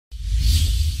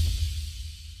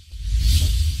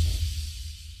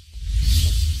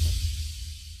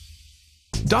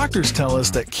Doctors tell us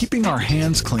that keeping our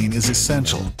hands clean is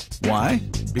essential. Why?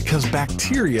 Because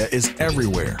bacteria is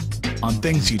everywhere. On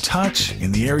things you touch,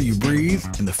 in the air you breathe,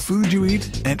 in the food you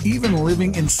eat, and even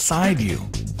living inside you.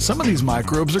 Some of these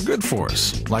microbes are good for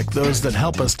us, like those that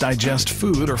help us digest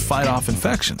food or fight off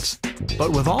infections.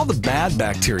 But with all the bad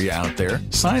bacteria out there,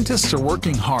 scientists are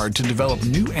working hard to develop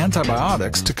new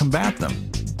antibiotics to combat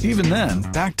them. Even then,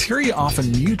 bacteria often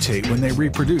mutate when they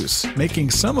reproduce, making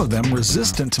some of them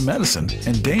resistant to medicine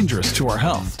and dangerous to our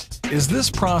health. Is this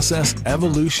process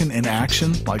evolution in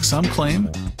action, like some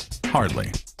claim?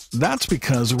 Hardly. That's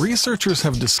because researchers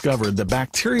have discovered that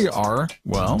bacteria are,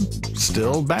 well,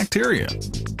 still bacteria.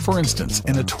 For instance,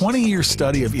 in a 20-year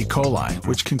study of E. coli,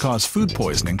 which can cause food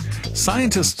poisoning,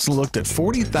 scientists looked at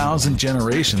 40,000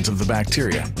 generations of the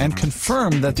bacteria and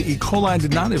confirmed that the E. coli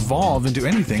did not evolve into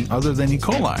anything other than E.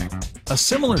 coli. A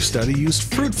similar study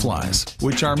used fruit flies,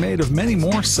 which are made of many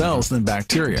more cells than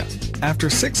bacteria. After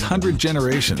 600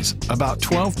 generations, about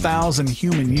 12,000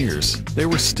 human years, they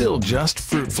were still just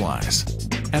fruit flies.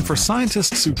 And for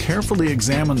scientists who carefully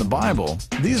examine the Bible,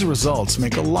 these results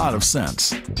make a lot of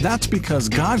sense. That's because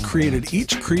God created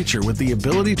each creature with the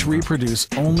ability to reproduce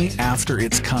only after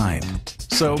its kind.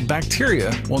 So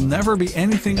bacteria will never be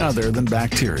anything other than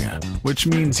bacteria, which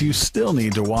means you still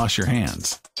need to wash your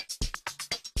hands.